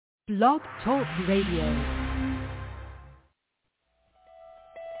Blog Talk Radio.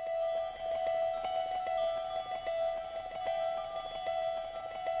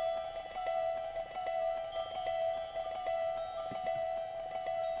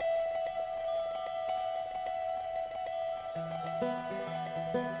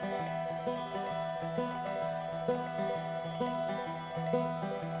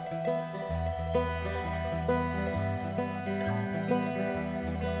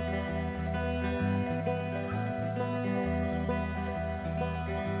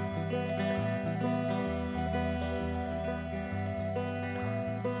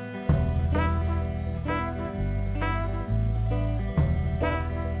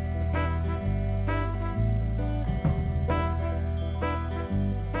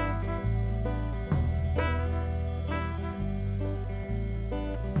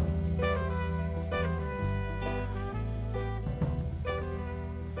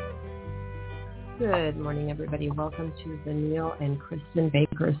 Good morning, everybody. Welcome to the Neil and Kristin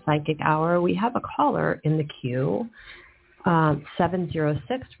Baker Psychic Hour. We have a caller in the queue,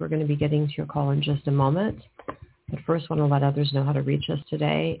 706. We're going to be getting to your call in just a moment. But first, I want to let others know how to reach us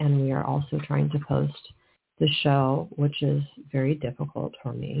today. And we are also trying to post the show, which is very difficult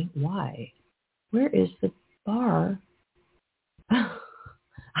for me. Why? Where is the bar?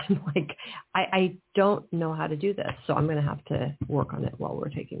 I'm like, I don't know how to do this, so I'm going to have to work on it while we're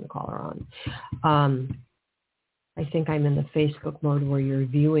taking the caller on. I think I'm in the Facebook mode where you're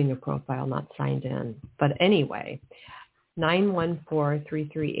viewing a profile, not signed in. But anyway,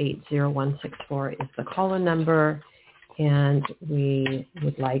 914-338-0164 is the call-in number, and we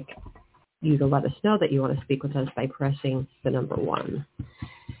would like you to let us know that you want to speak with us by pressing the number 1.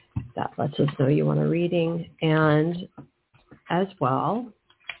 That lets us know you want a reading, and as well,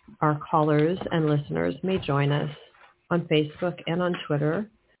 our callers and listeners may join us on Facebook and on Twitter,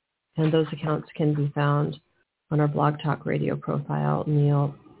 and those accounts can be found on our Blog Talk Radio profile,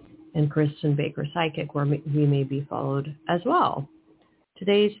 Neil and Kristin Baker Psychic, where we may be followed as well.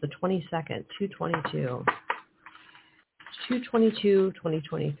 Today's the 22nd,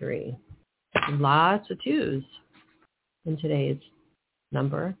 2023. Lots of twos in today's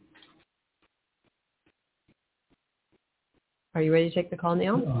number. Are you ready to take the call,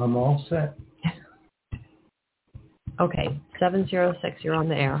 Neil? I'm all set. Okay, 706, you're on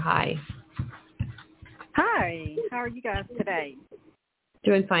the air. Hi. Hi, how are you guys today?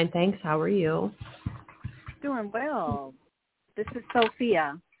 Doing fine, thanks. How are you? Doing well. This is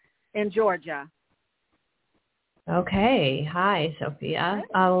Sophia in Georgia. Okay, hi, Sophia.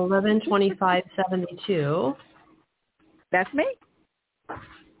 112572. That's me.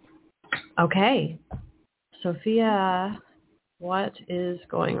 Okay. Sophia, what is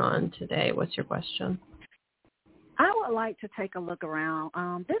going on today? What's your question? I would like to take a look around.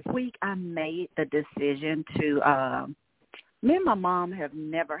 This week I made the decision to, me and my mom have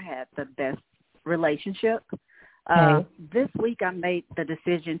never had the best relationship. Okay. This week I made the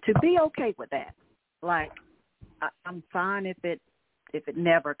decision to be okay with that. Like, I'm fine if it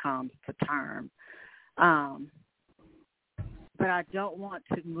never comes to term. But I don't want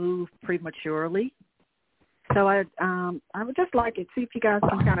to move prematurely. So I would just like to see if you guys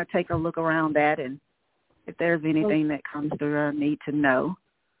can kind of take a look around that, and if there's anything that comes through I need to know.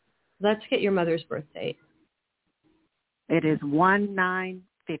 Let's get your mother's birth date. It is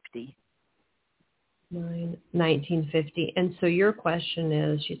 1950. 1950. And so your question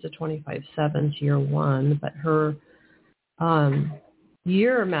is, she's a 25/7, year 1, but her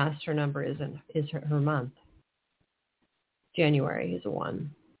year master number is her month. January is a 1.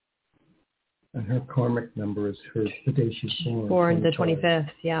 And her karmic number is the day she's born. Born the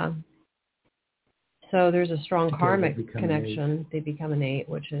 25th, yeah. So there's a strong karmic connection. They become an 8,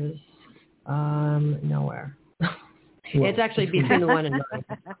 which is nowhere. Well, it's actually between the 1 and 9.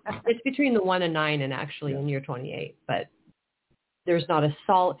 It's between the 1 and 9 and actually in year 28. But there's not a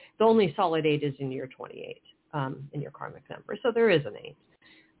solid, the only solid 8 is in year 28 in your karmic number. So there is an 8.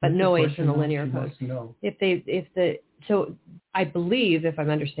 But no 8's in the linear code. So I believe, if I'm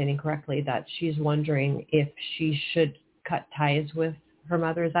understanding correctly, that she's wondering if she should cut ties with her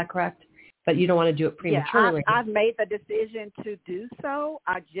mother. Is that correct? But you don't want to do it prematurely. Yeah, I've made the decision to do so.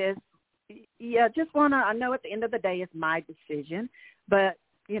 I just want to, I know at the end of the day it's my decision, but,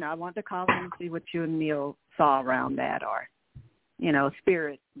 I want to call in and see what you and Neil saw around that, or,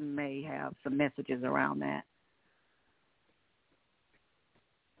 Spirit may have some messages around that.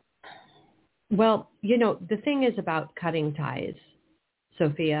 Well, the thing is about cutting ties,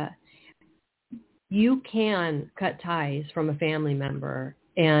 Sophia. You can cut ties from a family member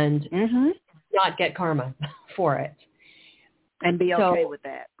and not get karma for it. And be okay with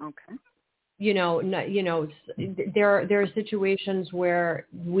that. Okay. There are situations where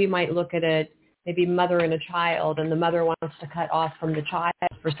we might look at it, maybe mother and a child, and the mother wants to cut off from the child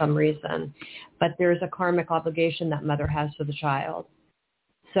for some reason, but there's a karmic obligation that mother has to the child.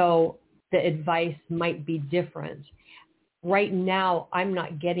 So the advice might be different. Right now, I'm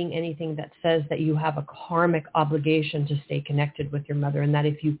not getting anything that says that you have a karmic obligation to stay connected with your mother, and that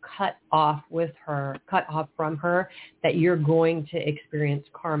if you cut off from her, that you're going to experience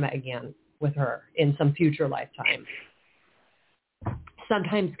karma again with her in some future lifetime.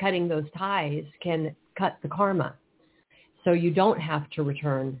 Sometimes cutting those ties can cut the karma. So you don't have to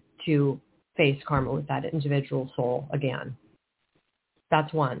return to face karma with that individual soul again.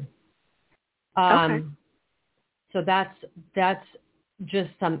 That's one. Okay. So that's just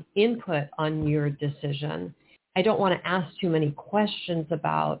some input on your decision. I don't want to ask too many questions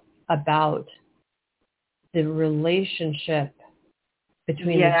about the relationship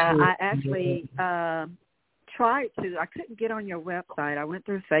between the two. Yeah, I actually tried to. I couldn't get on your website. I went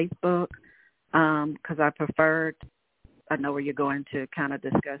through Facebook because I preferred. I know where you're going to kind of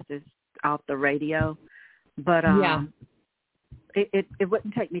discuss this off the radio, but it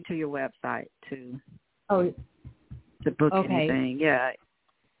wouldn't take me to your website to book anything. Yeah.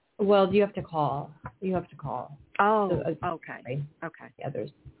 Well, you have to call. Oh, so, okay. Okay. Yeah,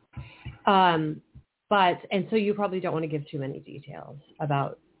 there's. And so you probably don't want to give too many details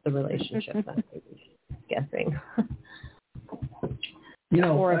about the relationship. I'm guessing.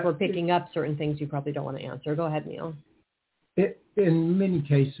 Or if we're picking up certain things, you probably don't want to answer. Go ahead, Neil. In many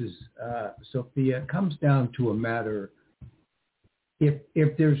cases, Sophia, it comes down to a matter.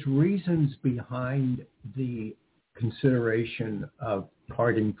 If there's reasons behind the consideration of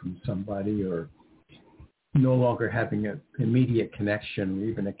parting from somebody or no longer having an immediate connection or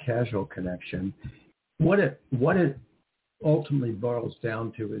even a casual connection, what it ultimately boils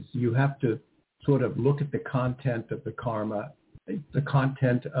down to is you have to sort of look at the content of the karma, the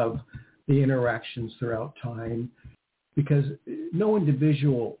content of the interactions throughout time, because no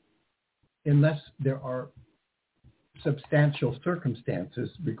individual, unless there are substantial circumstances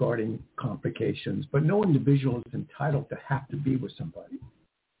regarding complications, but no individual is entitled to have to be with somebody.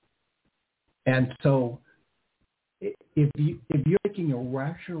 And so if you're making a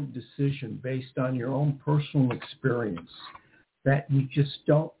rational decision based on your own personal experience that you just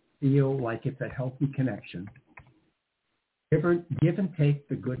don't feel like it's a healthy connection, give and take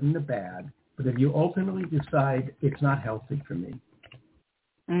the good and the bad, but if you ultimately decide it's not healthy for me,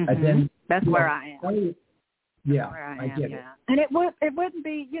 then that's where I am. I get it. And it wouldn't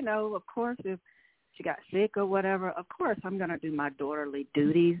be, of course, if she got sick or whatever, of course I'm going to do my daughterly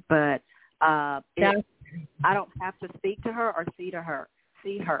duties, but I don't have to speak to her or see her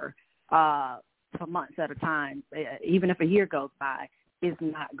for months at a time. Even if a year goes by, it's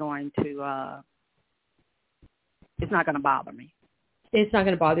not going to bother me. It's not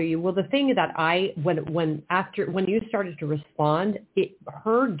going to bother you. Well, the thing that when you started to respond,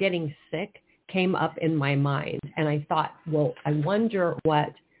 her getting sick came up in my mind, and I thought, well, I wonder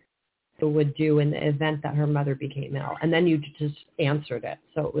what it would do in the event that her mother became ill. And then you just answered it,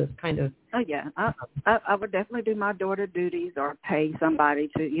 so it was kind of. Oh yeah, I would definitely do my daughter duties or pay somebody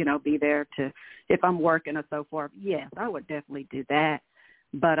to be there to if I'm working or so forth. Yes, I would definitely do that.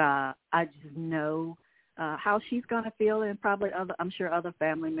 But I just know how she's going to feel, and probably I'm sure other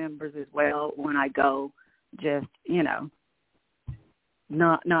family members as well when I go, just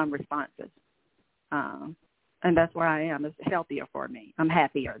non-responsive. And that's where I am. It's healthier for me. I'm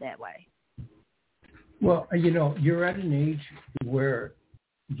happier that way. Well, you're at an age where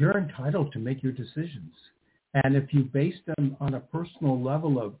you're entitled to make your decisions. And if you base them on a personal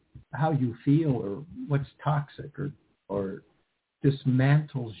level of how you feel or what's toxic or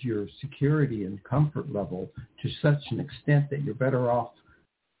dismantles your security and comfort level to such an extent that you're better off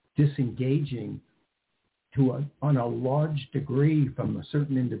disengaging on a large degree from a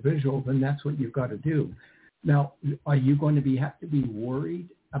certain individual, then that's what you've got to do. Now, are you going to have to be worried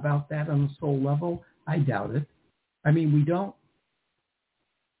about that on a soul level? I doubt it. I mean, we don't,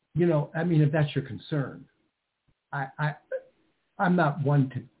 if that's your concern, I'm not one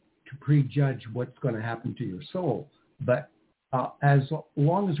to prejudge what's going to happen to your soul, but as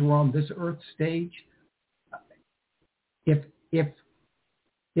long as we're on this earth stage, if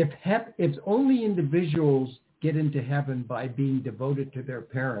only individuals get into heaven by being devoted to their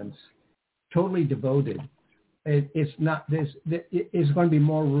parents, totally devoted, it's not this. It's going to be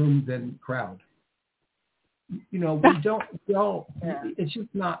more room than crowd. We don't. It's just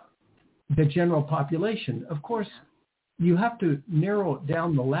not the general population. Of course, you have to narrow it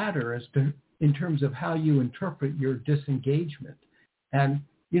down the ladder as to in terms of how you interpret your disengagement. And,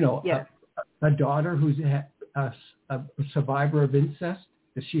 Yes. a daughter who's a survivor of incest,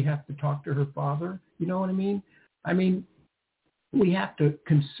 does she have to talk to her father? You know what I mean? I mean, we have to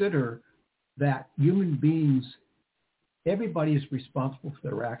consider that human beings, everybody is responsible for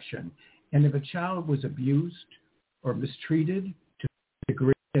their action. And if a child was abused or mistreated to the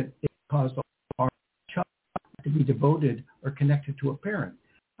degree that it caused harm, the child has to be devoted or connected to a parent,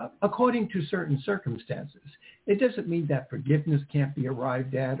 according to certain circumstances. It doesn't mean that forgiveness can't be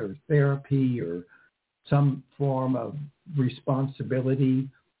arrived at, or therapy, or some form of responsibility.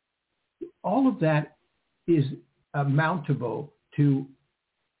 All of that is mountable to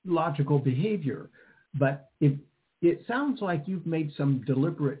logical behavior. But if it sounds like you've made some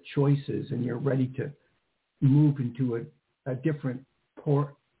deliberate choices and you're ready to move into a different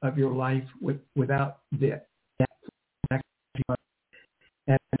part of your life without that.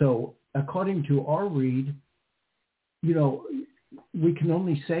 And so according to our read, we can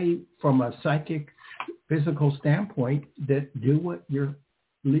only say from a psychic, physical standpoint that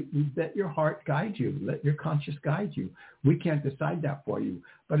let your heart guide you, let your conscience guide you. We can't decide that for you.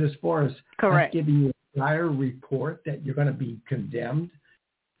 But as far as us giving you a dire report that you're going to be condemned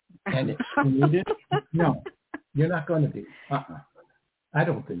and excluded, no, you're not going to be. I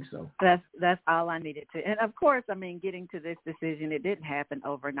don't think so. That's all I needed to. And of course, I mean, getting to this decision, it didn't happen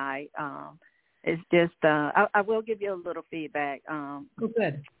overnight. It's just, I will give you a little feedback.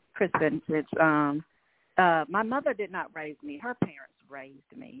 Good. Kristin, it's, my mother did not raise me. Her parents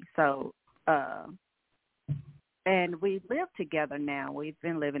raised me. So, and we live together now. We've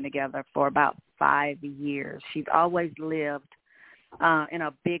been living together for about 5 years. She's always lived in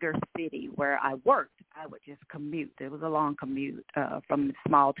a bigger city where I worked. I would just commute. It was a long commute from the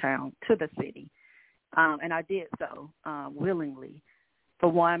small town to the city. And I did so willingly. For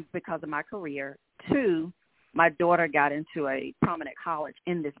one, because of my career. Two, my daughter got into a prominent college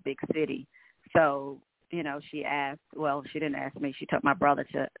in this big city. So, she asked, well, she didn't ask me. She took my brother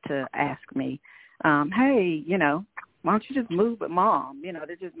to ask me, hey, why don't you just move with Mom?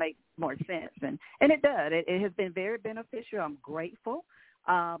 That just makes more sense. And it does. It has been very beneficial. I'm grateful.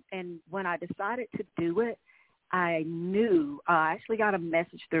 And when I decided to do it, I knew I actually got a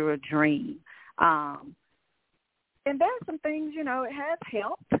message through a dream. And there's some things, it has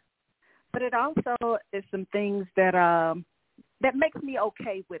helped, but it also is some things that that makes me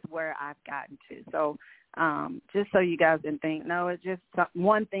okay with where I've gotten to. So just so you guys didn't think, no, it's just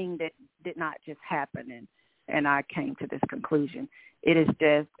one thing that did not just happen and I came to this conclusion. It is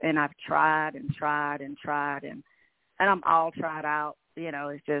just, and I've tried and tried and tried, and I'm all tried out.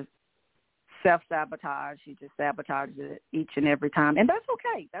 It's just self-sabotage. You just sabotage it each and every time. And that's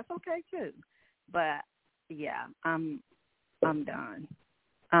okay. That's okay, too. But, yeah, I'm done.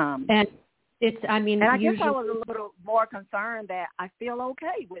 And it's, I mean, and I guess I was a little more concerned that I feel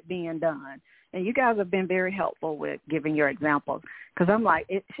okay with being done. And you guys have been very helpful with giving your examples, because I'm like,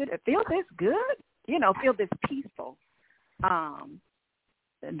 should it feel this good? Feel this peaceful.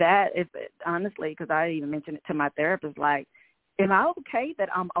 That is honestly, because I even mentioned it to my therapist, like, am I okay that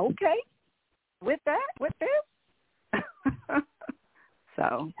I'm okay with that, with this?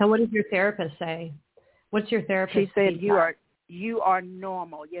 So. And what does your therapist say? What's your therapist? She said, you are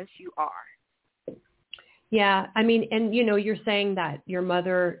normal. Yes, you are. Yeah. I mean, and, you're saying that your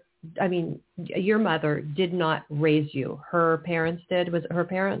mother did not raise you. Her parents did. Was it her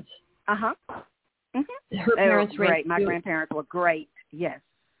parents? Uh-huh. Mm-hmm. Her parents raised great. My you. grandparents were great. Yes.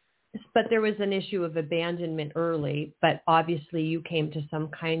 But there was an issue of abandonment early, but obviously you came to some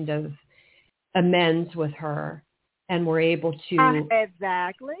kind of amends with her and were able to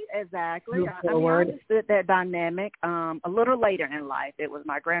exactly. move forward. I understood that dynamic a little later in life. It was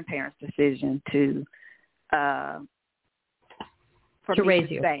my grandparents' decision to raise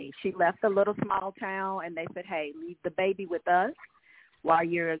you. Stay. She left a little small town, and they said, "Hey, leave the baby with us while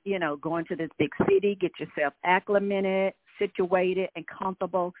you're, going to this big city. Get yourself acclimated, situated, and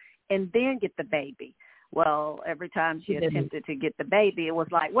comfortable, and then get the baby." Well, every time she attempted to get the baby, it was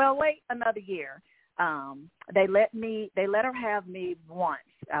like, "Well, wait another year." They let her have me once.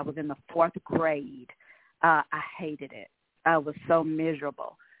 I was in the 4th grade. I hated it. I was so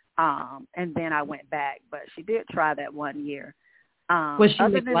miserable. And then I went back, but she did try that 1 year. Was she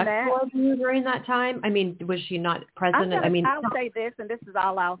neglectful of you during that time? I mean, was she not present? I'll say this, and this is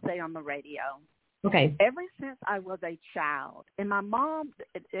all I'll say on the radio. Okay. Ever since I was a child, and my mom,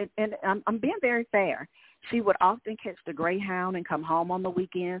 and I'm being very fair, she would often catch the Greyhound and come home on the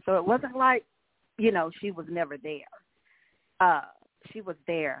weekend. So it wasn't like, she was never there. She was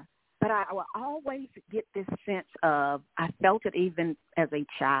there. But I would always get this sense of, I felt it even as a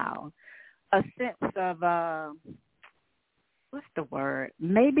child, a sense of, what's the word?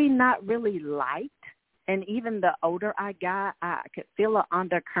 Maybe not really liked. And even the older I got, I could feel an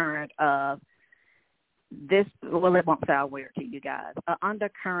undercurrent of this. Well, it won't sound weird to you guys. An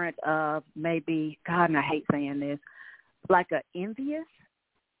undercurrent of maybe, God, and I hate saying this, like a envious,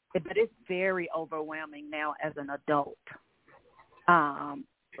 but it's very overwhelming now as an adult.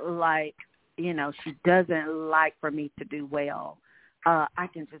 Like, you know, she doesn't like for me to do well. I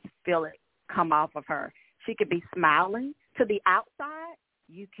can just feel it come off of her. She could be smiling. To the outside,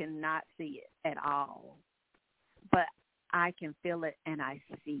 you cannot see it at all. But I can feel it and I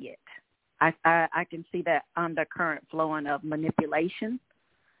see it. I can see that undercurrent flowing of manipulation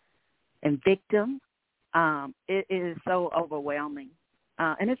and victim. It is so overwhelming.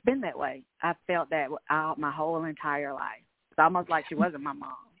 And it's been that way. I've felt that out my whole entire life. It's almost like she wasn't my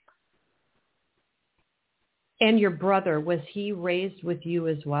mom. And your brother, was he raised with you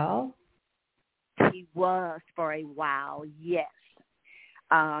as well? He was for a while, yes.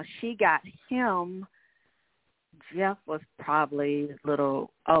 She got him. Jeff was probably a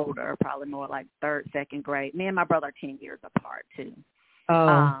little older, probably more like third, second grade. Me and my brother are 10 years apart, too.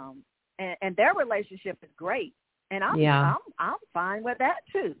 Oh. And their relationship is great. And I'm fine with that,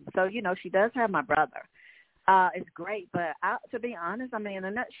 too. So, you know, she does have my brother. It's great. But to be honest, I mean, in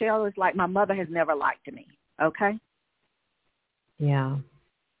a nutshell, it's like my mother has never liked me. Okay? Yeah.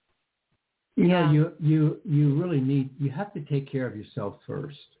 You know, you really you have to take care of yourself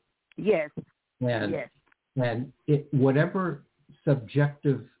first. Yes. And, yes. And whatever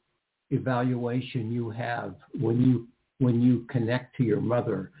subjective evaluation you have when you connect to your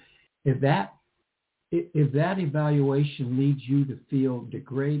mother, if that evaluation leads you to feel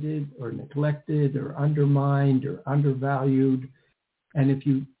degraded or neglected or undermined or undervalued, and if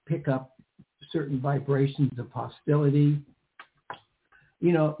you pick up certain vibrations of hostility,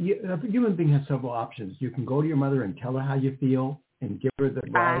 you know, a human being has several options. You can go to your mother and tell her how you feel and give her the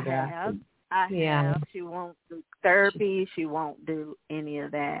right act. I have. She won't do therapy. She won't do any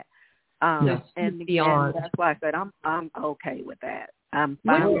of that. And that's why I said I'm okay with that. I'm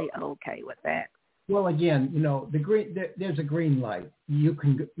finally okay with that. Well, again, you know, there's a green light. You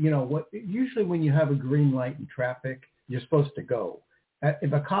can, you know, usually when you have a green light in traffic, you're supposed to go.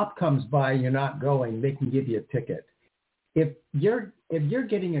 If a cop comes by and you're not going, they can give you a ticket. If you're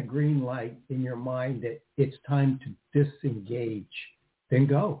getting a green light in your mind that it's time to disengage, then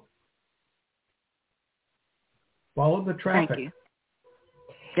go. Follow the traffic. Thank you.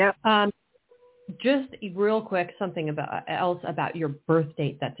 Yep. Just real quick, something else about your birth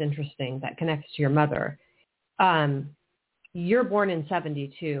date that's interesting that connects to your mother. You're born in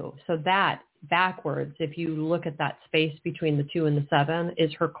 72, so that backwards, if you look at that space between the 2 and the 7,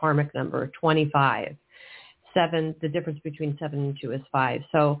 is her karmic number, 25. 7, the difference between 7 and 2 is 5.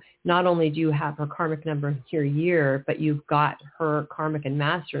 So not only do you have her karmic number in your year, but you've got her karmic and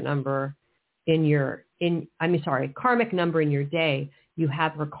master number karmic number in your day. You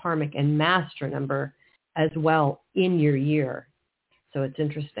have her karmic and master number as well in your year. So it's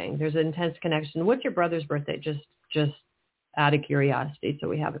interesting. There's an intense connection. What's your brother's birthday? Just out of curiosity, so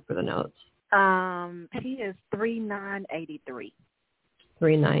we have it for the notes. He is 3/9/83.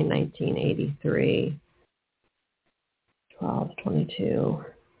 3/9/1983. 12/22.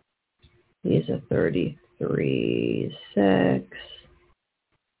 He's a 33/6.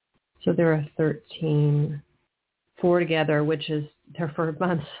 So there are 13, 4 together, which is their 4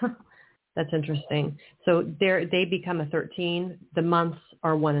 months. That's interesting. So they become a 13. The months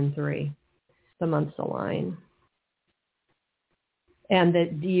are 1 and 3. The months align. And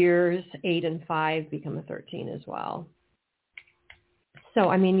the years 8 and 5 become a 13 as well. So,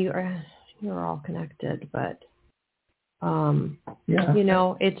 I mean, you're all connected, but, you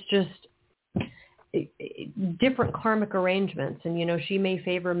know, it's just different karmic arrangements. And, you know, she may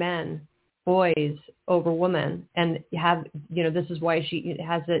favor men, boys over women, and have, you know, this is why she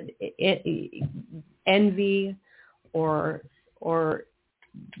has envy or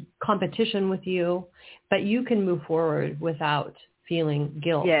competition with you, but you can move forward without feeling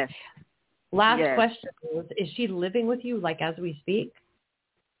guilt. Yes. Last question is she living with you, like, as we speak?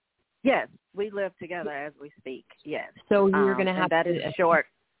 Yes, we live together as we speak. Yes. So you're going to have that to is short.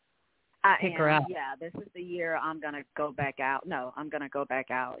 pick her out. Yeah, this is the year I'm going to go back out. No, I'm going to go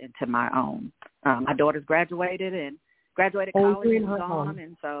back out into my own. My daughter's graduated college and gone,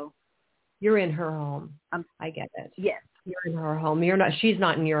 and so you're in her home. I get it. Yes, you're in her home. You're not. She's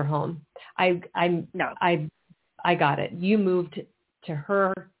not in your home. I got it. You moved to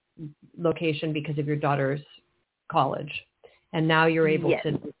her location because of your daughter's college, and now you're able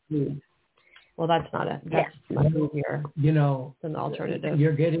to move. Well, that's not it. That's much easier. You know, an alternative.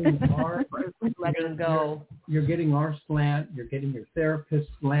 You're getting our letting go. You're getting our slant. You're getting your therapist's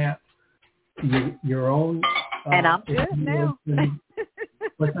slant. Your own. And I'm good now.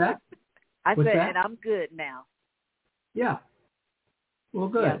 What's that? And I'm good now. Yeah. Well,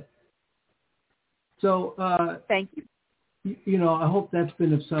 good. Yeah. So. Thank you. You know, I hope that's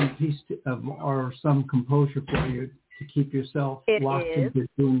been of some or some composure for you to keep yourself locked into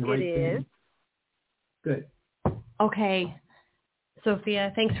doing the right thing. Good. Okay.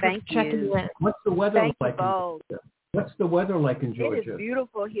 Sophia, thanks for checking in. What's the weather like? Both. What's the weather like in Georgia? It is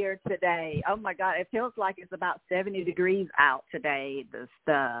beautiful here today. Oh, my God. It feels like it's about 70 degrees out today.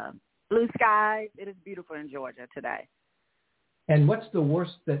 The blue skies. It is beautiful in Georgia today. And what's the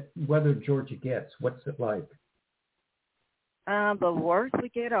worst that weather Georgia gets? What's it like? The worst we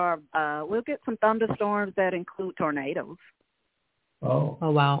get are we'll get some thunderstorms that include tornadoes. Oh,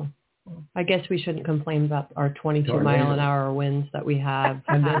 wow. I guess we shouldn't complain about our 22-mile-an-hour winds that we have.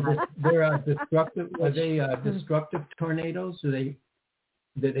 And they're destructive. Are they destructive tornadoes? Do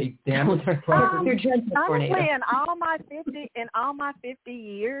they damage property? They're gentle tornadoes. Honestly, in all my 50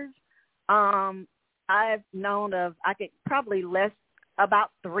 years, I've known of probably less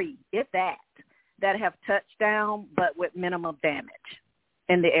about 3, if that have touched down, but with minimum damage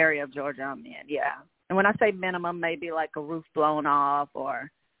in the area of Georgia I'm in. Yeah, and when I say minimum, maybe like a roof blown off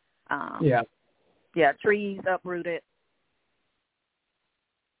or trees uprooted.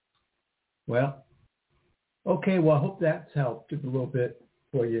 Well, okay. Well, I hope that's helped a little bit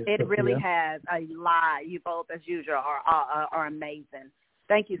for you. It Sophia. really has a lot. You both, as usual, are amazing.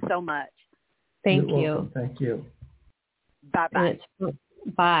 Thank you so much. Thank You're you. Welcome. Thank you. Bye-bye.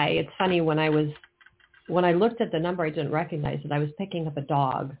 Bye. It's funny, when I looked at the number, I didn't recognize it. I was picking up a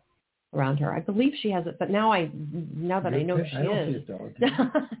dog around her. I believe she has it, but now that I know she is. See a dog.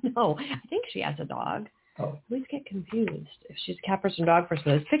 No, I think she has a dog. Oh. I always get confused if she's a cat person, dog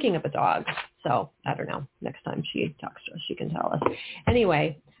person. I was picking up a dog, so I don't know. Next time she talks to us, she can tell us.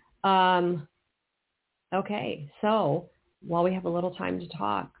 Anyway, okay. So while we have a little time to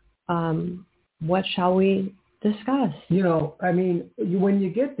talk, what shall we discuss? You know, I mean, when you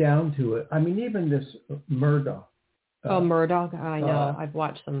get down to it, I mean, even this Murdoch. Murdoch, I know. I've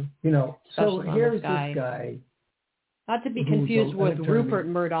watched some. You know, so here's this guy. Not to be confused with Rupert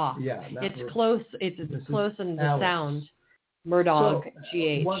Murdoch. Yeah, it's close. It's close in the sound. Murdoch,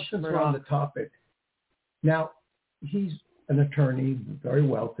 G-H. Since we're on the topic, now he's an attorney, very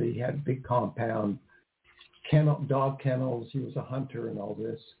wealthy. He had a big compound, dog kennels. He was a hunter and all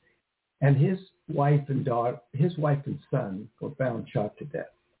this. And his wife and son were found shot to death.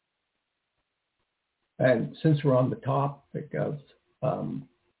 And since we're on the topic of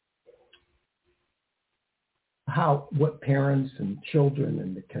what parents and children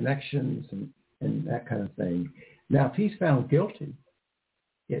and the connections and that kind of thing. Now, if he's found guilty,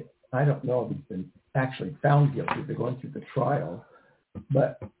 I don't know if he's been actually found guilty. They're going through the trial,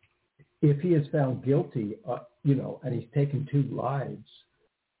 but if he is found guilty, and he's taken 2 lives,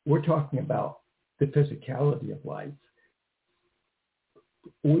 we're talking about the physicality of life.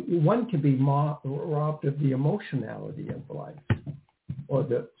 One can be robbed of the emotionality of life, or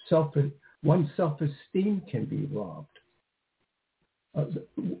one's self-esteem can be robbed.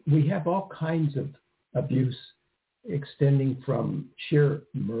 We have all kinds of abuse extending from sheer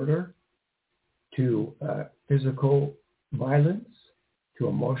murder to physical violence, to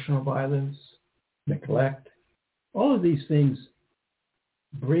emotional violence, neglect. All of these things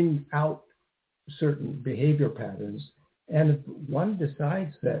bring out certain behavior patterns. And if one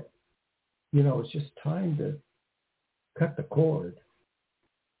decides that, it's just time to cut the cord,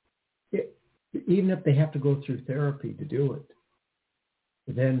 even if they have to go through therapy to do it,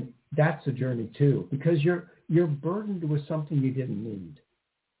 then that's a journey too, because you're burdened with something you didn't need.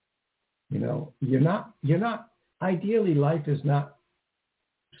 You're not, ideally life is not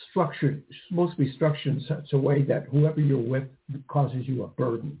structured, it's supposed to be structured in such a way that whoever you're with causes you a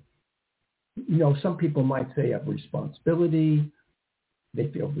burden. Some people might say have responsibility, they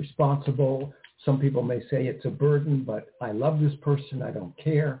feel responsible. Some people may say it's a burden, but I love this person, I don't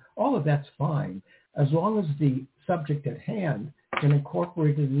care. All of that's fine, as long as the subject at hand can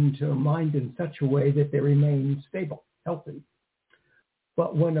incorporate it into their mind in such a way that they remain stable, healthy.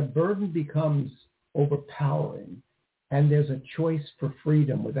 But when a burden becomes overpowering and there's a choice for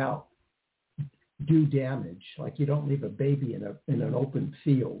freedom without due damage, like you don't leave a baby in an open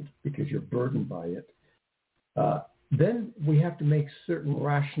field because you're burdened by it, then we have to make certain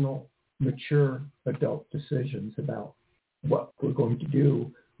rational, mature adult decisions about what we're going to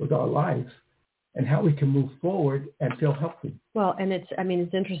do with our life and how we can move forward and feel healthy. Well, and it's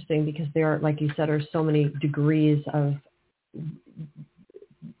interesting because there are, like you said, are so many degrees of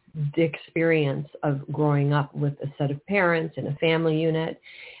the experience of growing up with a set of parents in a family unit.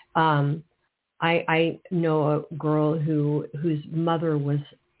 I know a girl whose mother was,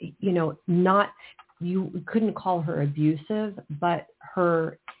 not, you couldn't call her abusive, but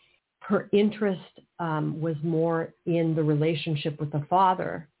her interest was more in the relationship with the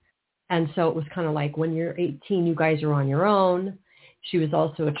father. And so it was kind of like, when you're 18, you guys are on your own. She was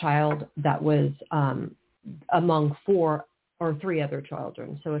also a child that was among 4 or 3 other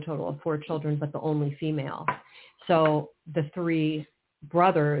children, so a total of 4 children, but the only female. So the 3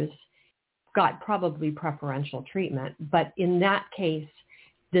 brothers got probably preferential treatment. But in that case,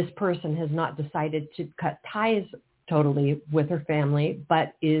 this person has not decided to cut ties totally with her family,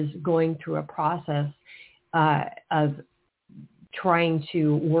 but is going through a process of trying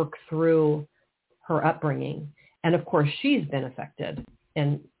to work through her upbringing. And of course, she's been affected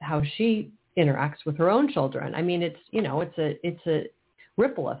in how she interacts with her own children. I mean, it's a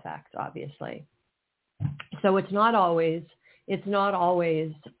ripple effect, obviously. So it's not always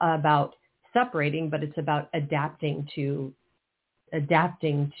about separating, but it's about adapting to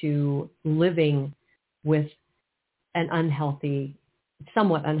living with an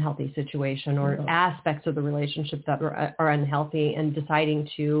somewhat unhealthy situation, or aspects of the relationship that are unhealthy, and deciding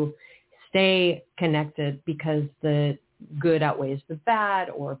to stay connected because the good outweighs the bad,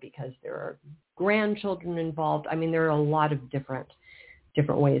 or because there are grandchildren involved. I mean, there are a lot of different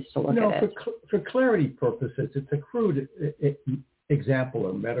ways to look at it. For clarity purposes, it's a crude example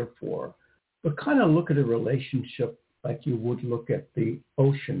or metaphor, but kind of look at a relationship like you would look at the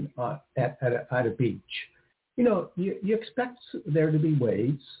ocean at a beach. You expect there to be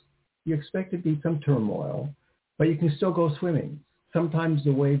waves. You expect there to be some turmoil, but you can still go swimming. Sometimes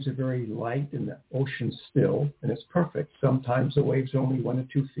the waves are very light and the ocean's still, and it's perfect. Sometimes the waves are only 1 or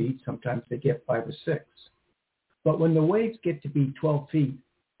 2 feet. Sometimes they get 5 or 6. But when the waves get to be 12 feet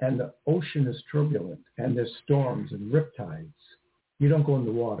and the ocean is turbulent and there's storms and riptides, you don't go in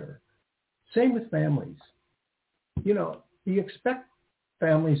the water. Same with families. You expect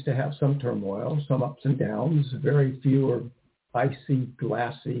families to have some turmoil, some ups and downs. Very few are icy,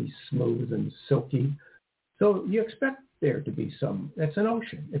 glassy, smooth, and silky. So you expect there to be some. It's an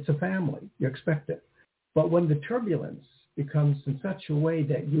ocean. It's a family. You expect it. But when the turbulence becomes in such a way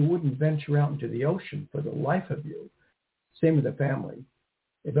that you wouldn't venture out into the ocean for the life of you, same with a family.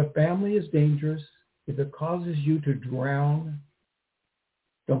 If a family is dangerous, if it causes you to drown,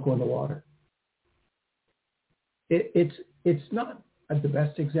 don't go in the water. It's not the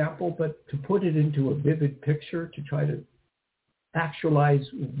best example, but to put it into a vivid picture, to try to actualize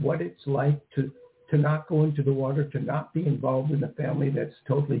what it's like to not go into the water, to not be involved in a family that's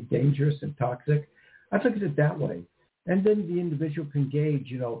totally dangerous and toxic. I look at it that way. And then the individual can gauge,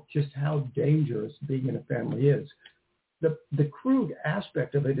 just how dangerous being in a family is. The crude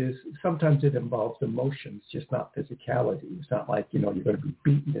aspect of it is sometimes it involves emotions, just not physicality. It's not like, you're going to be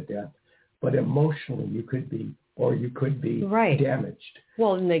beaten to death, but emotionally you could be right. damaged.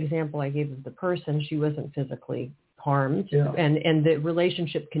 Well, in the example I gave of the person, she wasn't physically harmed, yeah. and the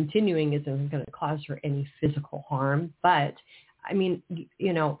relationship continuing isn't going to cause her any physical harm. But, I mean,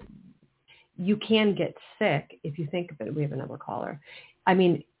 you can get sick if you think of it. We have another caller. I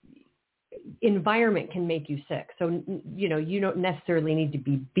mean, environment can make you sick. So, you don't necessarily need to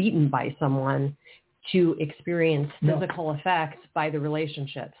be beaten by someone to experience physical effects by the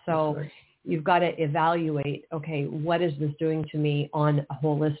relationship. So right. You've got to evaluate, okay, what is this doing to me on a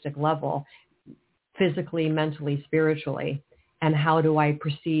holistic level, physically, mentally, spiritually, and how do I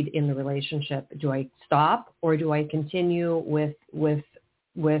proceed in the relationship? Do I stop, or do I continue with what's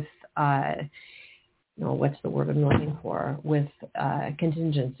the word I'm looking for? With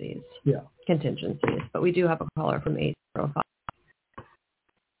contingencies. Yeah. Contingencies. But we do have a caller from 805.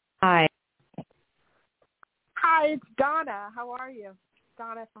 Hi. Hi, it's Donna. How are you?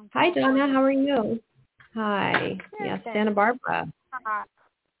 Donna from Hi, Donna. How are you? Hi. Good, yes, thanks. Santa Barbara.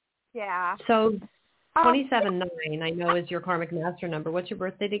 Yeah. So 27-9, I know, is your karmic master number. What's your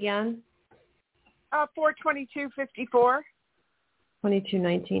birth date again? 4/22/54.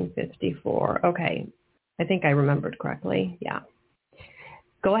 22/19/54. Okay. I think I remembered correctly. Yeah.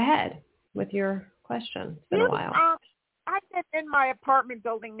 Go ahead with your question. It's been a while. I've been in my apartment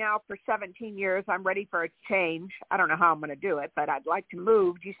building now for 17 years. I'm ready for a change. I don't know how I'm going to do it, but I'd like to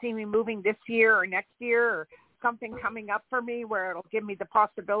move. Do you see me moving this year or next year, or something coming up for me where it'll give me the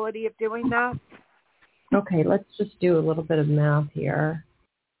possibility of doing that? Okay, let's just do a little bit of math here.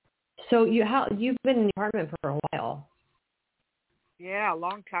 So you've been in the apartment for a while. Yeah, a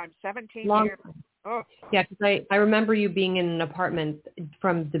long time, 17 long years. Time. Oh, Yeah, because I remember you being in an apartment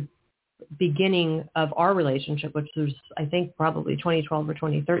from the beginning of our relationship, which was, I think, probably 2012 or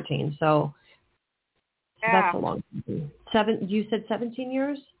 2013. So yeah. that's a long time. You said 17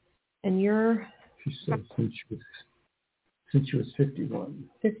 years? And you're... She said since she was 51.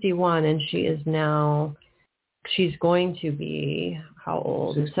 51, and she is now... She's going to be, how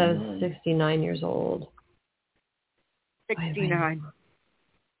old? 69. It says 69 years old. 69.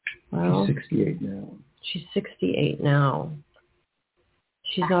 Well, She's 68 now. She's 68 now.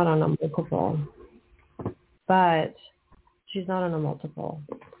 She's not on a multiple. But she's not on a multiple.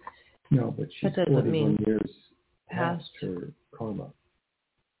 No, but she's That doesn't 41 mean years past her karma.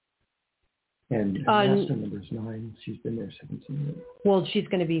 And her master number is 9. She's been there 17 years. Well, she's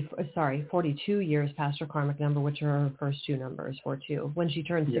going to be, 42 years past her karmic number, which are her first two numbers, 42, when she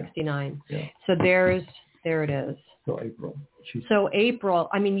turns 69. Yeah. So there it is. So April. April,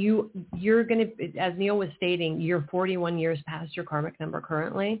 I mean, you're going to, as Neil was stating, you're 41 years past your karmic number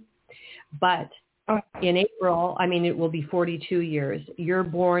currently. But in April, I mean, it will be 42 years. You're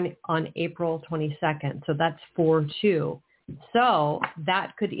born on April 22nd. So that's 4-2. So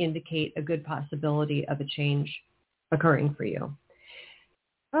that could indicate a good possibility of a change occurring for you.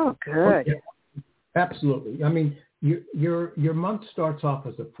 Oh, good. Yeah, absolutely. I mean, your month starts off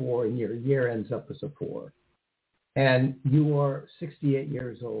as a 4 and your year ends up as a 4. And you are 68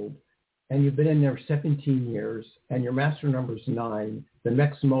 years old and you've been in there 17 years and your master number is 9. The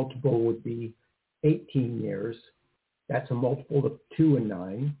next multiple would be 18 years. That's a multiple of 2 and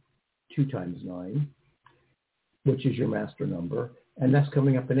 9, 2 times 9. Which is your master number, and that's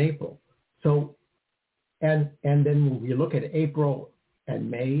coming up in April. So, and then when you look at April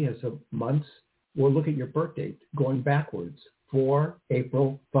and May as a months, we'll look at your birth date going backwards. 4,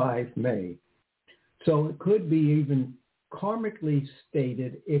 April, 5, May. So it could be even karmically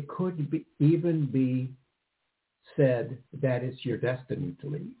stated, it could be even be said that it's your destiny to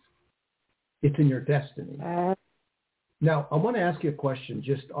leave. It's in your destiny. Now, I want to ask you a question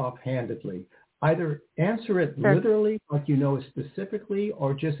just offhandedly. Either answer it literally, like you know it specifically,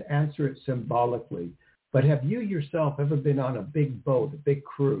 or just answer it symbolically. But have you yourself ever been on a big boat, a big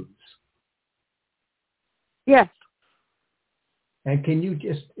cruise? Yes. And can you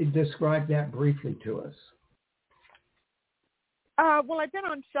just describe that briefly to us? Well, I've been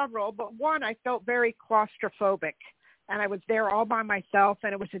on several, but one I felt very claustrophobic. And I was there all by myself,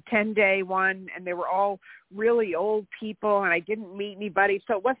 and it was a 10-day one, and they were all really old people, and I didn't meet anybody,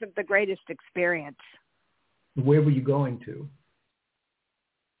 so it wasn't the greatest experience. Where were you going to?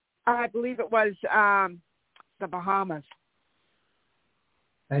 I believe it was the Bahamas.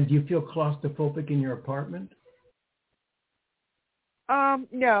 And do you feel claustrophobic in your apartment?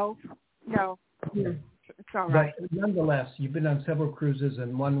 No. It's all right. But nonetheless, you've been on several cruises,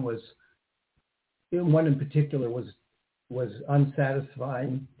 and one in particular was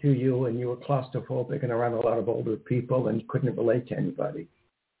unsatisfying to you, and you were claustrophobic and around a lot of older people and you couldn't relate to anybody.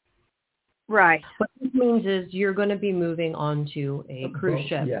 Right. What this means is you're going to be moving on to a cruise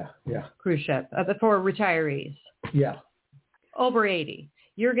ship. Yeah. Cruise ship for retirees. Yeah. Over 80.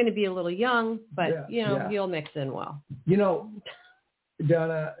 You're going to be a little young, but you'll mix in well. You know,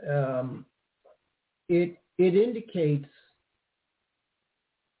 Donna, it indicates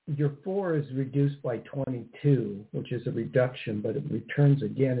your 4 is reduced by 22, which is a reduction, but it returns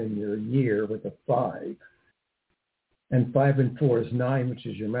again in your year with a 5. And 5 and 4 is 9, which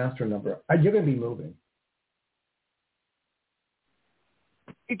is your master number. You're going to be moving.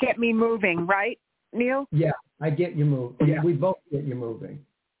 You get me moving, right, Neil? Yeah, I get you moving. Yeah. We both get you moving.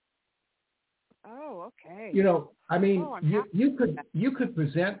 Oh, okay. You know, I mean, you could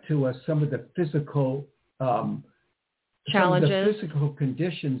present to us some of the physical challenges, some of the physical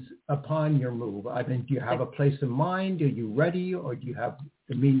conditions upon your move. I mean, do you have a place in mind? Are you ready, or do you have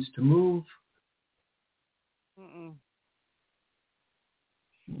the means to move? Mm-mm.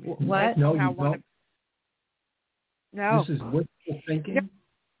 What? No, you don't. No. This is wishful thinking. Yep.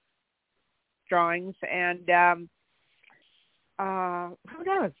 Drawings and who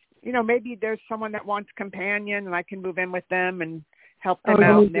knows? You know, maybe there's someone that wants a companion, and I can move in with them and help them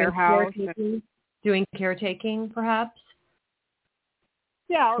out in their house. Doing caretaking, perhaps.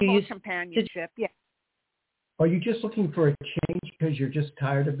 Yeah, or companionship. Yeah. Are you just looking for a change because you're just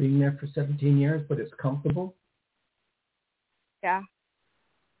tired of being there for 17 years, but it's comfortable? Yeah.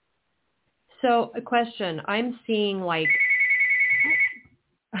 So a question. I'm seeing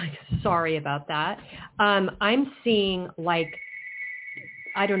sorry about that. I'm seeing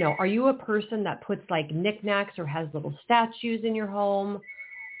I don't know. Are you a person that puts knickknacks or has little statues in your home?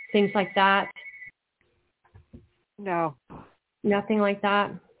 Things like that? No. Nothing like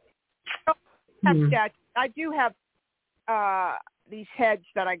that? I do have these heads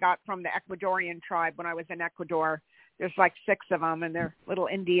that I got from the Ecuadorian tribe when I was in Ecuador. There's like 6 of them, and they're little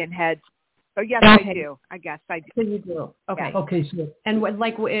Indian heads. So yes, I do. I guess I do. So you do. Okay. Yeah. Okay. So, and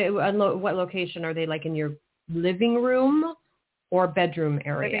what location are they? Like in your living room or bedroom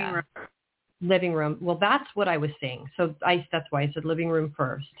area? Living room. Well, that's what I was saying. So that's why I said living room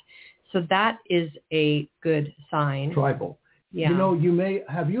first. So that is a good sign. Tribal. Yeah. You know,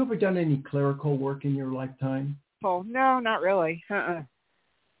 have you ever done any clerical work in your lifetime? Oh, no, not really.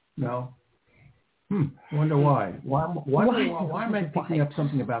 No. Wonder why. Why am I picking up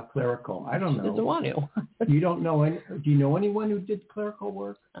something about clerical? I don't know. She doesn't want to. You don't know do you know anyone who did clerical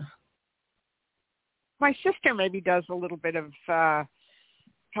work? My sister maybe does a little bit of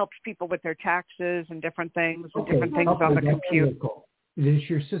helps people with their taxes and different things on the computer. Is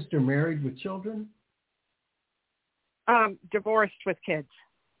your sister married with children? Divorced with kids.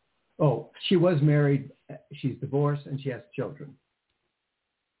 Oh, she was married. She's divorced and she has children.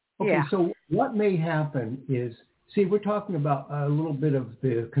 Okay, yeah. So what may happen is, see, we're talking about a little bit of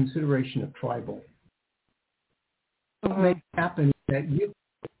the consideration of tribal. What may happen is that you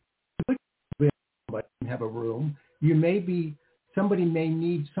have a room. Somebody may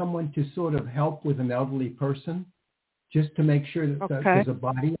need someone to sort of help with an elderly person, just to make sure that there's a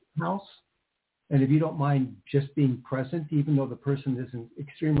body in the house. And if you don't mind just being present, even though the person isn't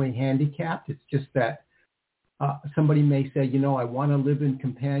extremely handicapped, it's just that somebody may say, I want to live in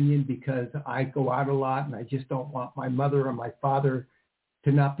companion because I go out a lot and I just don't want my mother or my father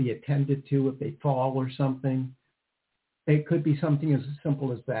to not be attended to if they fall or something. It could be something as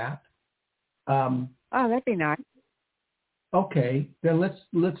simple as that. That'd be nice. Okay, then let's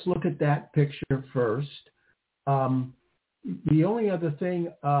look at that picture first. The only other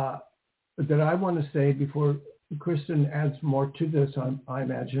thing that I want to say before Kristin adds more to this, I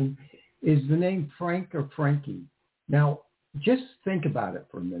imagine, is the name Frank or Frankie. Now, just think about it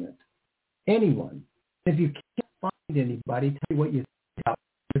for a minute. Anyone, if you can't find anybody, tell me what you think about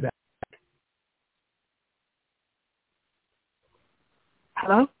that.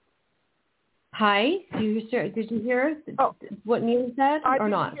 Hello? Hi. Did you hear what Neil said or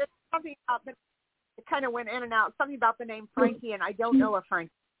not? Hear something about it kind of went in and out. Something about the name Frankie, and I don't know a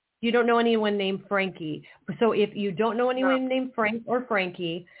Frankie. You don't know anyone named Frankie. So if you don't know anyone named Frank or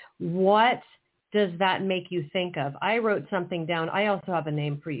Frankie, what does that make you think of? I wrote something down. I also have a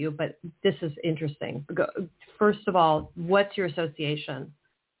name for you, but this is interesting. First of all, what's your association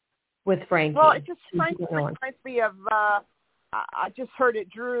with Frankie? Well, it just reminds me of, I just heard it,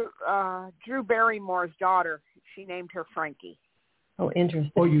 Drew Barrymore's daughter. She named her Frankie. Oh,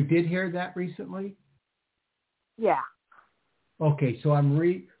 interesting. Oh, you did hear that recently? Yeah. Okay, so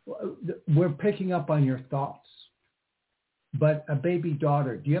we're picking up on your thoughts. But a baby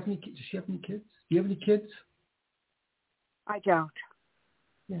daughter, does she have any kids? Do you have any kids? I don't.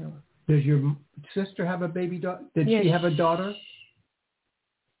 No. Does your sister have a baby daughter? Did she have a daughter?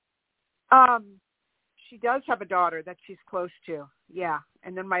 She does have a daughter that she's close to. Yeah.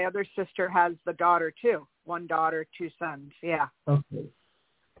 And then my other sister has the daughter too. 1 daughter, 2 sons. Yeah. Okay.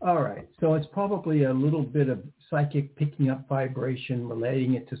 All right. So it's probably a little bit of psychic picking up vibration,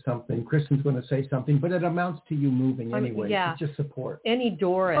 relating it to something. Kristin's going to say something, but it amounts to you moving anyway. Yeah. It's just support. Any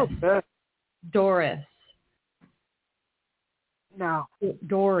Doris. Oh, good. Doris. No.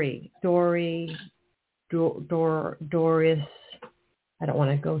 Doris. I don't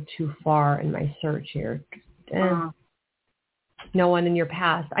want to go too far in my search here. No one in your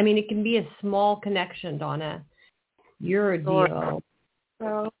past. I mean, it can be a small connection, Donna. You're a deal.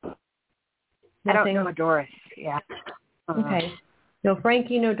 So, I don't know Doris. Yeah. Okay. No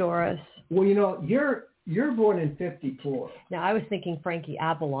Frankie, no Doris. Well, you're born in 54. Now, I was thinking Frankie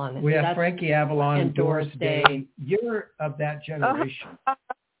Avalon. We have Frankie Avalon and Doris Day. You're of that generation.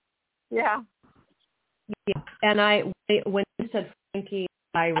 Yeah. Yeah. And when you said Frankie,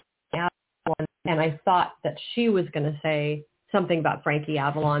 I wrote Avalon, and I thought that she was going to say something about Frankie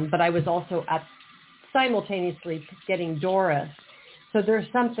Avalon, but I was also simultaneously getting Doris. So there's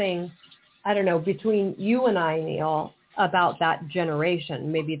something, I don't know, between you and I, Neil, about that generation.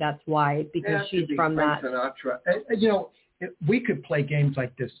 Maybe that's why, because she's from that. Sinatra. We could play games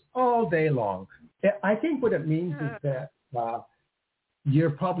like this all day long. I think what it means is that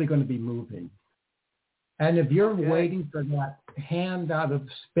you're probably going to be moving. And if you're waiting for that hand out of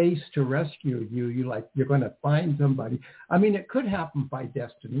space to rescue you, you're going to find somebody. I mean, it could happen by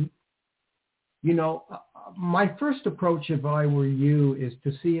destiny. My first approach, if I were you, is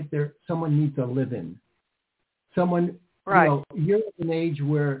to see if someone needs a live-in. Someone Right. You know, you're at an age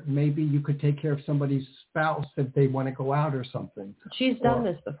where maybe you could take care of somebody's spouse if they want to go out or something. She's done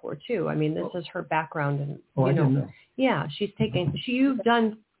this before too. I mean, this is her background, and I didn't know. yeah, you've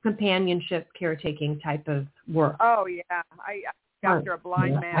done companionship, caretaking type of work. Oh yeah, I after a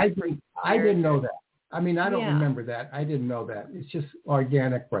blind man. I didn't know that. I mean, I don't remember that. I didn't know that. It's just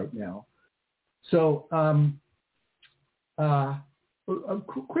organic right now. So, a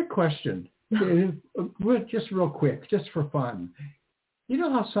quick question, just real quick, just for fun. You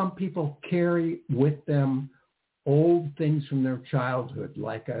know how some people carry with them old things from their childhood,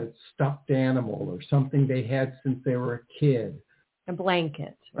 like a stuffed animal or something they had since they were a kid? A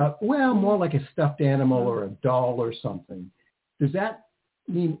blanket. Well, more like a stuffed animal or a doll or something. Does that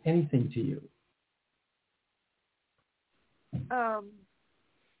mean anything to you?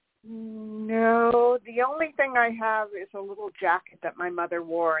 No, the only thing I have is a little jacket that my mother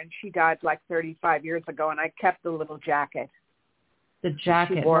wore, and she died like 35 years ago, and I kept the little jacket. The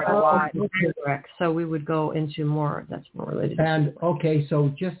jacket. She wore it a lot. Correct. So we would go into more. That's more related. And okay, so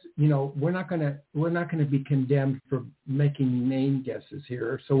just we're not gonna be condemned for making name guesses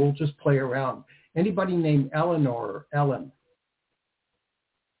here. So we'll just play around. Anybody named Eleanor or Ellen?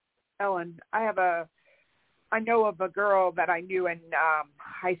 Ellen. I know of a girl that I knew in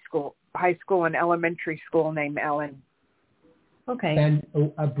high school and elementary school named Ellen. Okay. And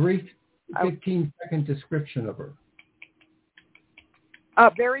a brief 15-second description of her.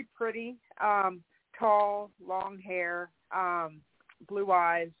 Very pretty, tall, long hair, blue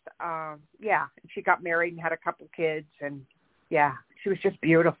eyes. Yeah, she got married and had a couple kids, and yeah, she was just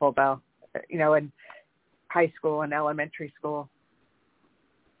beautiful though. In high school and elementary school.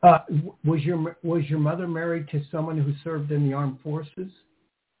 Was your mother married to someone who served in the armed forces?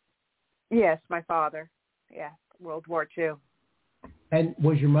 Yes, my father. Yeah, World War II. And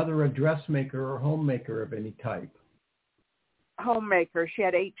was your mother a dressmaker or homemaker of any type? Homemaker. She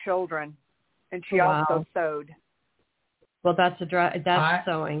had 8 children, and she also sewed. Well, that's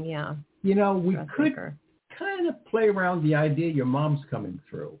sewing, yeah. We could kind of play around the idea your mom's coming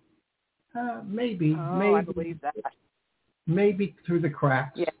through. Maybe. I believe that. Maybe through the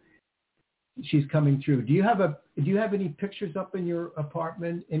cracks. Yeah. She's coming through. Do you have any pictures up in your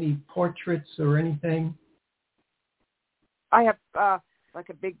apartment? Any portraits or anything? I have like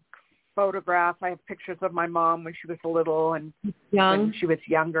a big photograph. I have pictures of my mom when she was little and when she was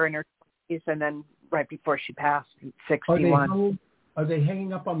younger in her 20s, and then right before she passed at 61. Are they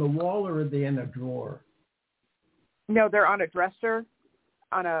hanging up on the wall, or are they in a drawer? No, they're on a dresser.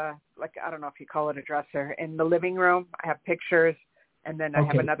 I don't know if you call it a dresser. In the living room, I have pictures, and then I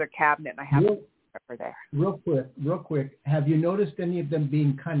have another cabinet, and I have over there. Real quick, have you noticed any of them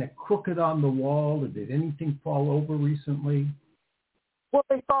being kind of crooked on the wall, or did anything fall over recently? Well,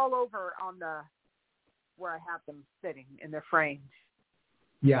 they fall over on where I have them sitting in their frames.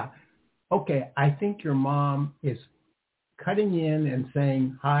 Yeah. Okay, I think your mom is cutting in and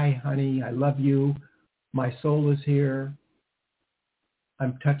saying, "Hi, honey, I love you. My soul is here.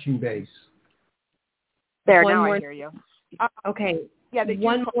 I'm touching base." There, now I hear you. Okay. Yeah, they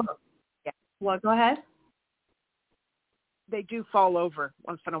one more. Yeah. Well, go ahead. They do fall over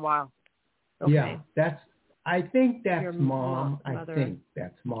once in a while. Okay. Yeah, I think that's your mom. I think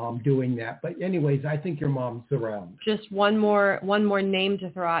that's mom doing that. But anyways, I think your mom's around. Just one more name to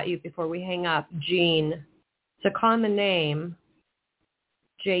throw at you before we hang up. Jean. It's a common name.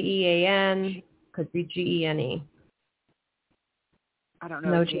 Jean. Could be Gene. I don't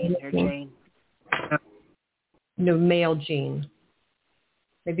know. No Jean or Jane. No, male Gene.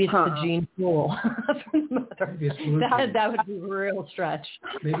 Maybe it's the gene pool. That would be a real stretch.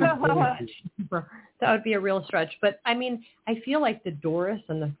 That would be a real stretch. But I mean, I feel like the Doris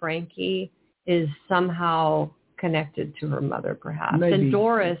and the Frankie is somehow connected to her mother, perhaps. Maybe. And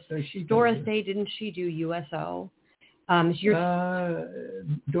Doris Day, didn't she do USO?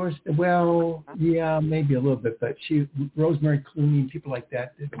 Doris, well, yeah, maybe a little bit, but Rosemary Clooney, people like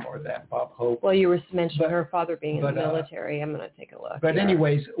that did more of that. Bob Hope. Well, you were mentioning her father being in the military. I'm going to take a look. But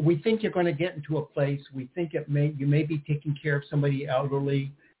anyways, we think you're going to get into a place. We think you may be taking care of somebody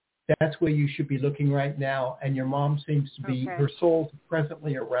elderly. That's where you should be looking right now. And your mom seems to be, her soul's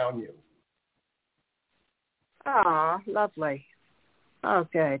presently around you. Oh, lovely. Oh,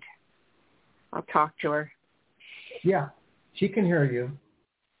 good. I'll talk to her. Yeah, she can hear you.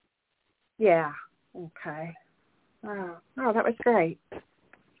 Yeah. Okay. Oh, that was great.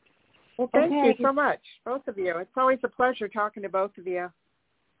 Well, thank you so much, both of you. It's always a pleasure talking to both of you.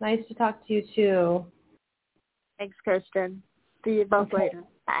 Nice to talk to you, too. Thanks, Kristin. See you both later.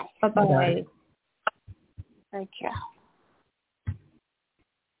 Bye. Bye-bye. Thank you.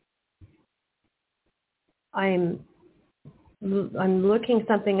 I'm I'm looking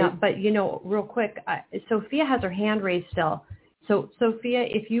something up, but, real quick, Sophia has her hand raised still. So, Sophia,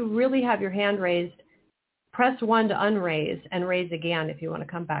 if you really have your hand raised, press 1 to unraise and raise again if you want to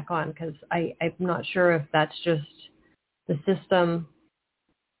come back on, because I'm not sure if that's just the system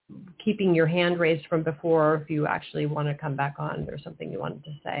keeping your hand raised from before, or if you actually want to come back on. There's something you wanted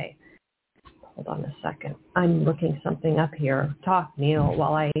to say. Hold on a second. I'm looking something up here. Talk, Neil,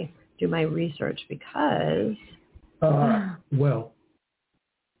 while I do my research, because...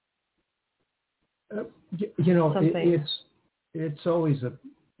 it's always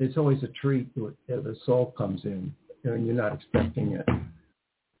a treat when the soul comes in, and you're not expecting it.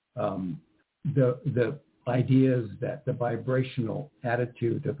 The idea is that the vibrational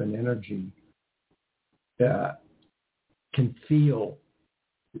attitude of an energy can feel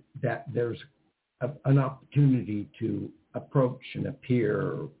that there's an opportunity to approach and appear,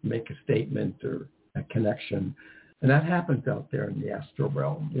 or make a statement or a connection. And that happens out there in the astral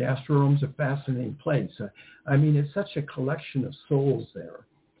realm. The astral realm's a fascinating place. It's such a collection of souls there.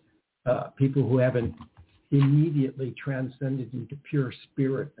 People who haven't immediately transcended into pure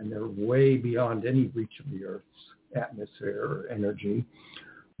spirit, and they're way beyond any reach of the Earth's atmosphere or energy.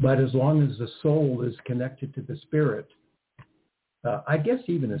 But as long as the soul is connected to the spirit, I guess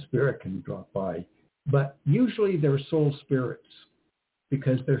even a spirit can drop by. But usually they're soul spirits,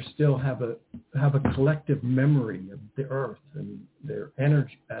 because they still have a collective memory of the Earth and their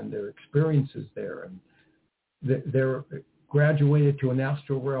energy and their experiences there, and they're graduated to an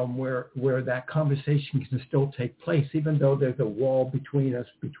astral realm where that conversation can still take place, even though there's a wall between us,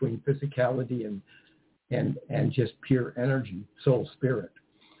 between physicality and just pure energy, soul spirit.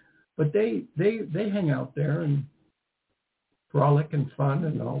 But they hang out there and frolic and fun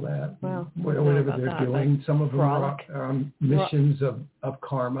and all that. Well, whatever they're doing. Some of them are on missions of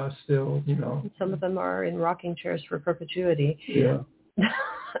karma still, Some of them are in rocking chairs for perpetuity. Yeah.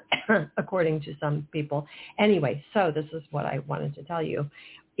 According to some people. Anyway, so this is what I wanted to tell you.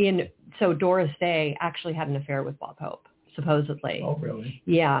 So Doris Day actually had an affair with Bob Hope, supposedly. Oh, really?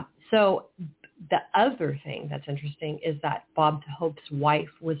 Yeah. So the other thing that's interesting is that Bob Hope's wife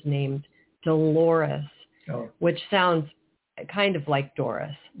was named Dolores, which sounds kind of like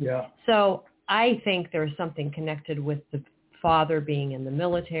Doris. Yeah. So I think there's something connected with the father being in the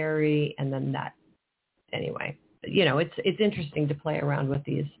military, and then that. Anyway, it's interesting to play around with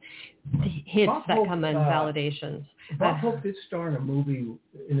these hits Bob that Hope, come in validations. Bob Hope did star in a movie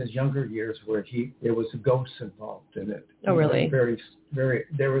in his younger years where there was ghosts involved in it. Oh, really? Very, very.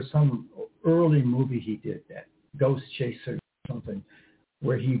 There was some early movie he did, that Ghost Chaser or something,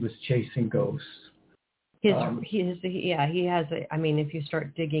 where he was chasing ghosts. He has if you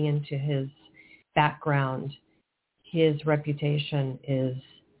start digging into his background, his reputation is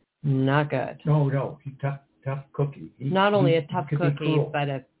not good. No, he's tough cookie. Not only a tough cookie, but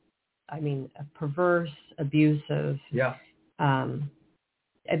a perverse, abusive, a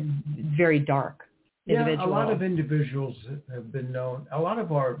very dark individual. A lot of individuals have been known. A lot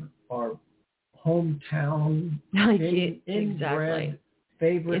of our hometown inbred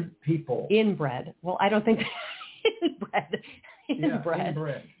favorite people. Inbred. Well, I don't think inbred.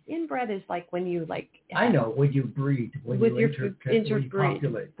 Inbred is like when you I know, when you breed, when you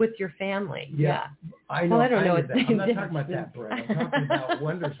interpopulate with your family. Yeah. I know. Well, I don't know. I'm not talking about that bread. I'm talking about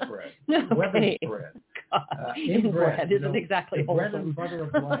Wender's bread. Okay. Weber's bread. Inbred isn't exactly the bread and butter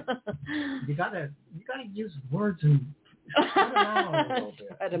of life. You gotta use words and spread them out a little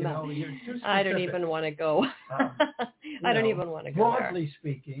bit. You're too specific. I don't even want to go. I don't even want to go broadly there.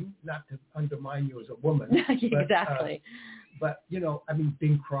 Speaking, not to undermine you as a woman. Exactly. But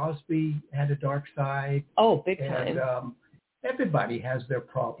Bing Crosby had a dark side. Oh, big time. And everybody has their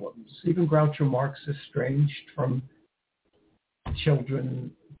problems. Even Groucho Marx is estranged from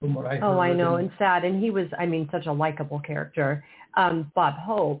children, from what I heard. Oh, I know, and sad. And he was, such a likable character. Bob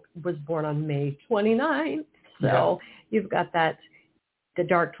Hope was born on May 29th. So you've got the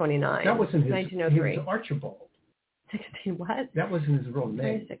dark 29. That wasn't his. 1903. He was Archibald. 16 what? That wasn't his real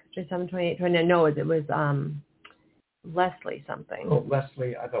name. 26, 27, 28, 29. No, it was Leslie something. Oh,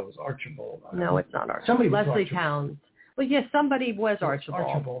 Leslie. I thought it was Archibald. No, it's not Archibald. Leslie Towns. Well, yes, somebody was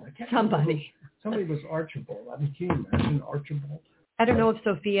Archibald. Somebody was Archibald. Can you imagine Archibald? I don't know if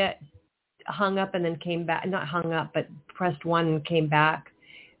Sophia hung up and then came back. Not hung up, but pressed 1 and came back.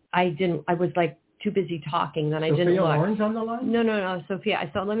 I was too busy talking. Then I didn't look. Sophia Lauren's on the line? No, Sophia.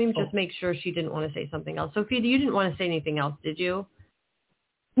 So let me just make sure she didn't want to say something else. Sophia, you didn't want to say anything else, did you?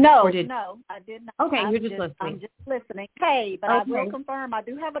 No, I did not. Okay, you're just listening. I'm just listening. Hey, but I will confirm I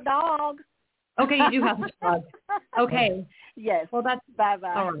do have a dog. Okay, you do have a dog. Okay. Yes. Well, that's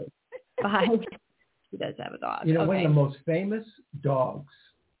bye-bye. All right. Bye. He does have a dog. You know, okay. one of the most famous dogs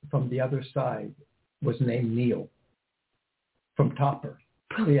from the other side was named Neil from Topper.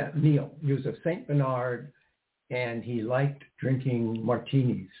 Yeah, Neil. He was a Saint Bernard, and he liked drinking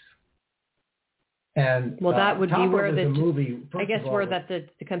martinis. And well, that would Topper be where was the a movie. I guess where that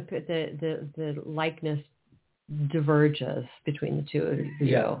the likeness diverges between the two of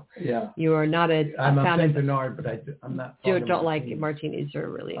you. Yeah. You are not a I'm a fan Saint of Bernard, but I'm not. You fond of don't like martinis. martinis or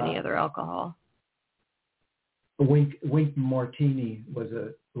really any other alcohol. Wink Martini was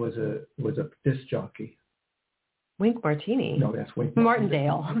a disc jockey. Wink Martini? No, that's Wink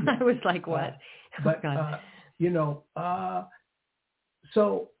Martindale. I was like, what? But God.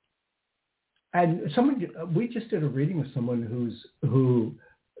 So, and we just did a reading with someone who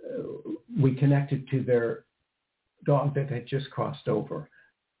we connected to their dog that had just crossed over.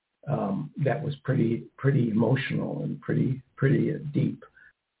 That was pretty emotional and pretty deep,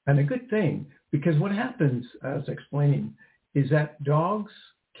 and a good thing, because what happens, as I was explaining, is that dogs,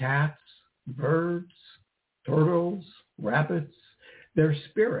 cats, birds, turtles, rabbits, they're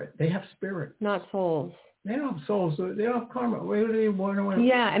spirit. They have spirit. Not souls. They don't have souls. They don't have karma. What do they want?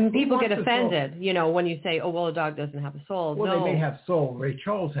 Yeah, and people get offended, when you say, oh, well, a dog doesn't have a soul. Well, no. They may have soul. Ray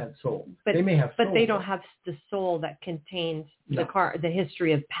Charles had soul. But they may have soul. But they don't have the soul that contains No. the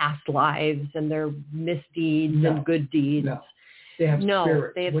history of past lives and their misdeeds and good deeds. No. They have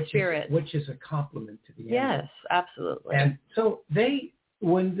spirit. They have spirit. Which is a compliment to the animal. Yes, absolutely. And so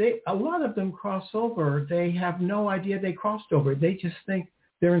when a lot of them cross over, they have no idea they crossed over. They just think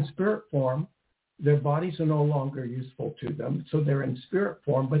they're in spirit form. Their bodies are no longer useful to them, so they're in spirit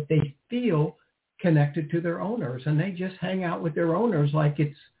form, but they feel connected to their owners, and they just hang out with their owners like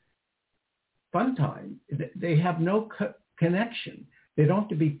it's fun time. They have no connection. They don't have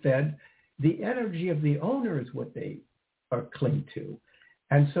to be fed. The energy of the owner is what they are cling to,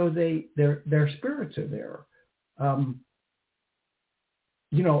 and so their spirits are there.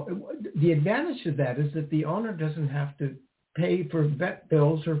 The advantage of that is that the owner doesn't have to pay for vet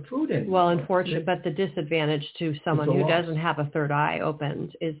bills or food anymore. Well, unfortunately, but the disadvantage to someone who doesn't have a third eye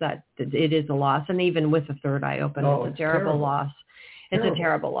opened is that it is a loss. And even with a third eye open, it's a terrible loss. It's a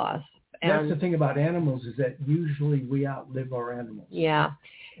terrible loss. And that's the thing about animals, is that usually we outlive our animals. Yeah.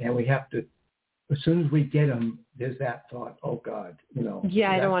 And we have to, as soon as we get them, there's that thought, oh God,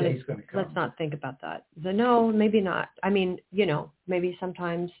 Yeah, I don't want to, let's not think about that. No, maybe not. I mean, maybe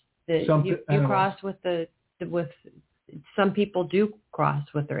sometimes you cross with some people do cross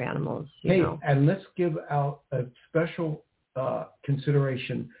with their animals. And let's give out a special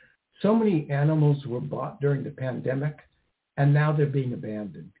consideration. So many animals were bought during the pandemic, and now they're being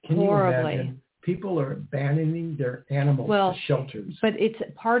abandoned. Can Horribly. you imagine? People are abandoning their animals to shelters. But it's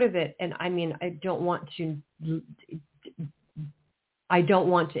part of it, and I mean, I don't want to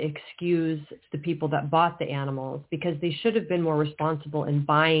excuse the people that bought the animals, because they should have been more responsible in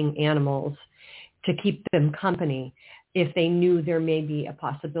buying animals to keep them company if they knew there may be a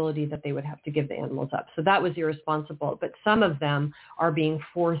possibility that they would have to give the animals up. So that was irresponsible. But some of them are being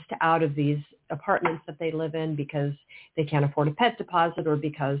forced out of these apartments that they live in because they can't afford a pet deposit, or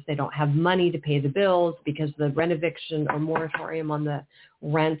because they don't have money to pay the bills, because the rent eviction or moratorium on the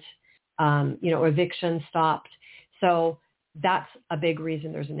rent, eviction stopped. So that's a big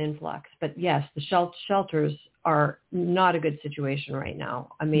reason there's an influx. But yes, the shelters are not a good situation right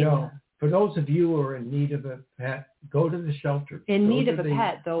now. I mean, no. For those of you who are in need of a pet, go to the shelter. In need of a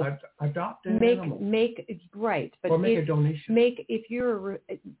pet, though, adopt an animal. Make a donation.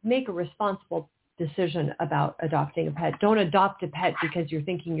 Make a responsible decision about adopting a pet. Don't adopt a pet because you're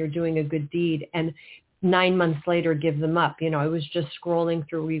thinking you're doing a good deed, and 9 months later give them up. I was just scrolling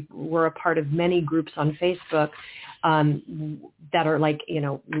through. We're a part of many groups on Facebook that are like,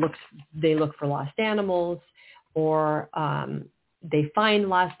 they look for lost animals, or they find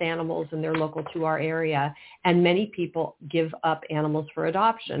lost animals and they're local to our area, and many people give up animals for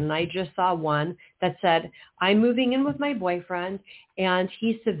adoption. And I just saw one that said, I'm moving in with my boyfriend and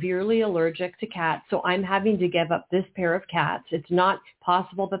he's severely allergic to cats, so I'm having to give up this pair of cats. It's not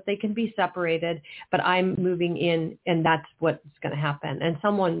possible that they can be separated, but I'm moving in and that's what's going to happen. And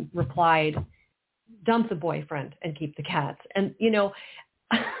someone replied, dump the boyfriend and keep the cats. And,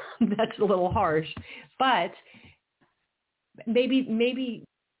 that's a little harsh, but maybe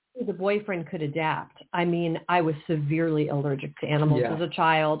the boyfriend could adapt. I mean, I was severely allergic to animals as a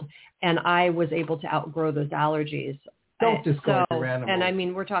child, and I was able to outgrow those allergies. Don't discard your animals. And I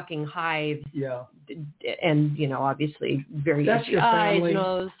mean, we're talking hives. Yeah. And, obviously very That's itchy your family. eyes,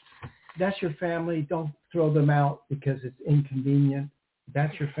 nose. That's your family. Don't throw them out because it's inconvenient.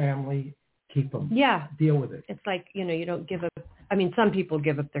 That's your family. keep them. Yeah. Deal with it. It's like, you don't give up. I mean, some people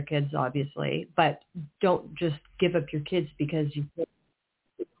give up their kids, obviously, but don't just give up your kids because you can't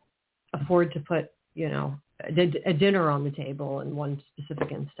afford to put, a dinner on the table in one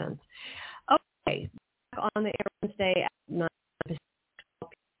specific instance. Okay. Back on the air Wednesday at 9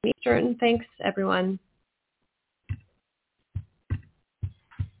 Eastern. Thanks, everyone.